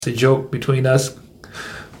a joke between us.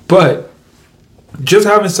 But just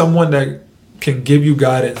having someone that can give you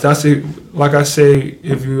guidance. That's it. Like I say,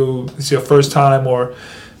 if it's your first time or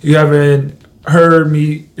you haven't heard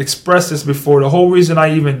me express this before, the whole reason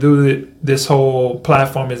I even do this whole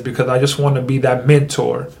platform is because I just want to be that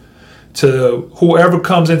mentor to whoever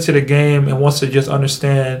comes into the game and wants to just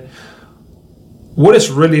understand what it's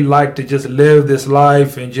really like to just live this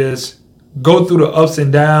life and just go through the ups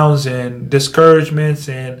and downs and discouragements,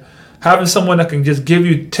 and having someone that can just give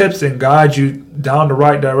you tips and guide you down the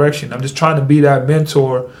right direction. I'm just trying to be that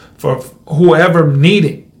mentor for whoever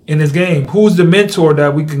needed in this game. Who's the mentor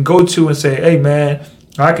that we can go to and say, hey man,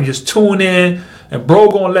 I can just tune in and bro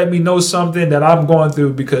gonna let me know something that I'm going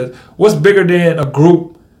through, because what's bigger than a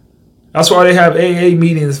group? That's why they have AA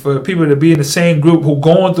meetings, for people to be in the same group who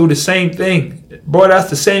going through the same thing. Boy, that's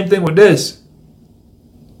the same thing with this.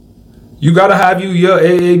 You got to have your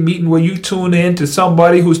AA meeting where you tune in to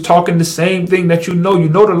somebody who's talking the same thing that you know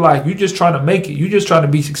the life. You're just trying to make it. You're just trying to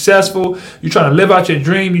be successful. You're trying to live out your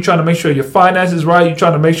dream. You're trying to make sure your finances is right. You're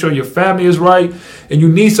trying to make sure your family is right. And you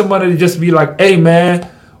need somebody to just be like, hey, man,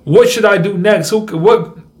 what should I do next?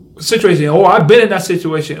 What situation? Oh, I've been in that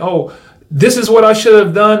situation. Oh, this is what I should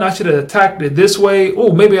have done. I should have attacked it this way.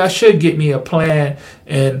 Oh, maybe I should get me a plan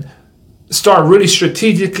and start really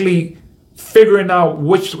strategically figuring out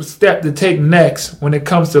which step to take next when it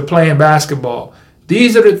comes to playing basketball.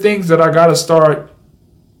 These are the things that I got to start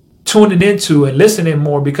tuning into and listening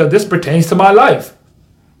more, because this pertains to my life.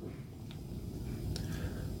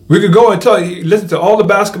 We could go and listen to all the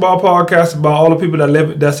basketball podcasts about all the people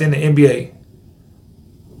that's in the NBA.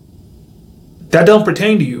 That don't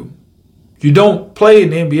pertain to you. You don't play in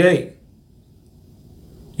the NBA.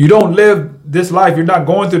 You don't live this life. You're not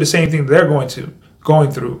going through the same thing they're going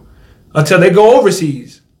through until they go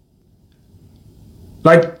overseas.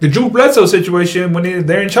 Like the Drew Bledsoe situation when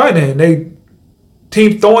they're in China and they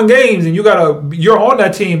team throwing games, and you're on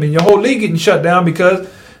that team and your whole league getting shut down because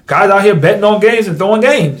guys out here betting on games and throwing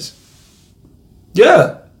games.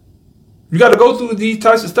 Yeah. You got to go through these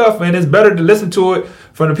types of stuff, and it's better to listen to it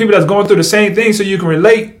from the people that's going through the same thing so you can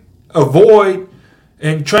relate, avoid,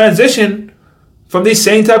 and transition from these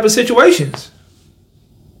same type of situations.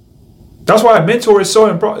 That's why a mentor is so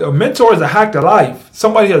important. A mentor is a hack to life.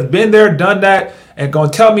 Somebody has been there, done that, and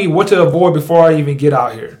going to tell me what to avoid before I even get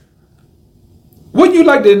out here. Wouldn't you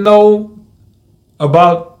like to know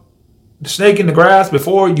about the snake in the grass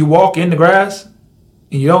before you walk in the grass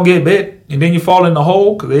and you don't get bit, and then you fall in the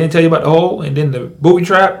hole because they didn't tell you about the hole, and then the booby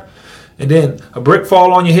trap, and then a brick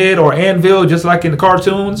fall on your head, or anvil just like in the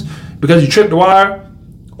cartoons because you tripped the wire?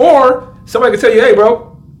 Or somebody can tell you, hey bro,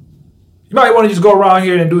 you might want to just go around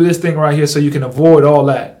here and do this thing right here so you can avoid all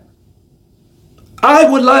that. I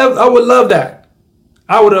would love that.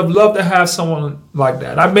 I would have loved to have someone like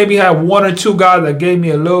that. I maybe had one or two guys that gave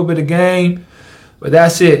me a little bit of game, but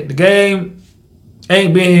that's it. The game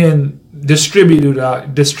ain't being distributed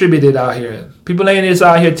out here. People ain't just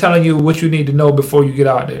out here telling you what you need to know before you get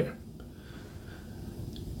out there.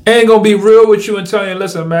 Ain't gonna be real with you and tell you,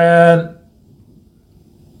 listen, man,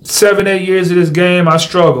 7-8 years of this game, I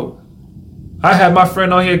struggled. I had my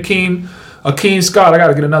friend on here, Akeem Scott. I got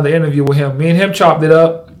to get another interview with him. Me and him chopped it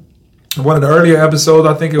up. One of the earlier episodes,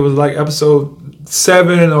 I think it was like episode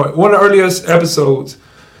 7 or one of the earliest episodes.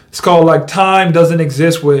 It's called like Time Doesn't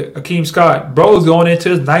Exist with Akeem Scott. Bro's going into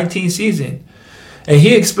his 19th season. And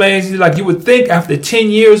he explains, he's like, you would think after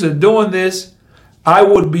 10 years of doing this, I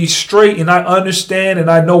would be straight and I understand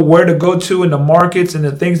and I know where to go to in the markets and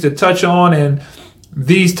the things to touch on and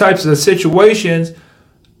these types of situations.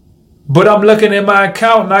 But I'm looking at my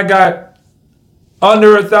account and I got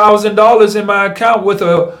under $1,000 in my account with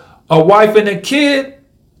a wife and a kid,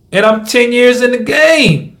 and I'm 10 years in the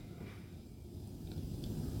game.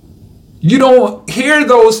 You don't hear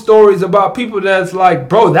those stories about people that's like,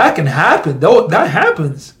 bro, that can happen. That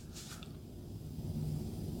happens.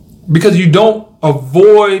 Because you don't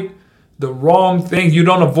avoid the wrong things. You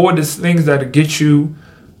don't avoid the things that get you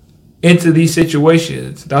into these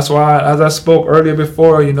situations. That's why, as I spoke earlier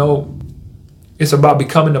before, it's about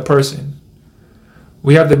becoming the person.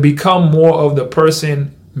 We have to become more of the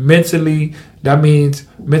person mentally. That means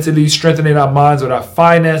mentally strengthening our minds with our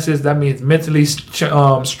finances. That means mentally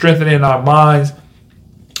strengthening our minds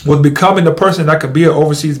with becoming the person that could be an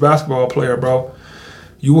overseas basketball player, bro.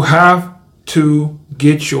 You have to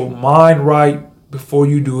get your mind right before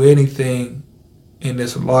you do anything in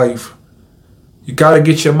this life. You got to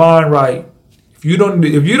get your mind right. If you don't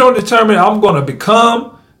determine I'm going to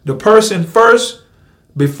become the person first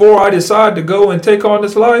before I decide to go and take on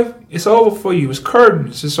this life, it's over for you. It's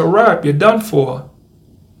curtains. It's a wrap. You're done for.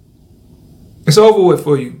 It's over with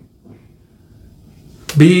for you.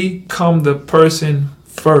 Become the person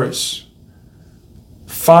first.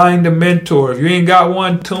 Find a mentor. If you ain't got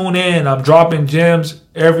one, tune in. I'm dropping gems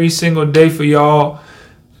every single day for y'all.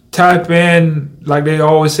 Type in, like they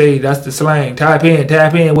always say, that's the slang. Tap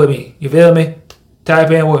in with me. You feel me?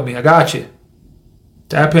 Tap in with me. I got you.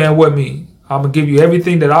 Tap in with me. I'm going to give you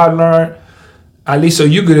everything that I learned, at least so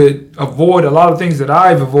you could avoid a lot of things that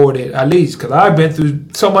I've avoided, at least, because I've been through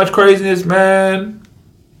so much craziness, man.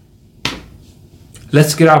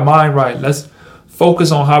 Let's get our mind right. Let's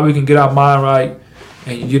focus on how we can get our mind right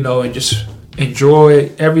and, and just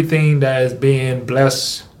enjoy everything that is being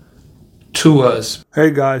blessed to us.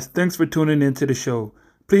 Hey guys, thanks for tuning into the show.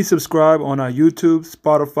 Please subscribe on our YouTube,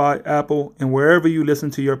 Spotify, Apple, and wherever you listen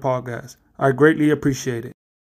to your podcast. I greatly appreciate it.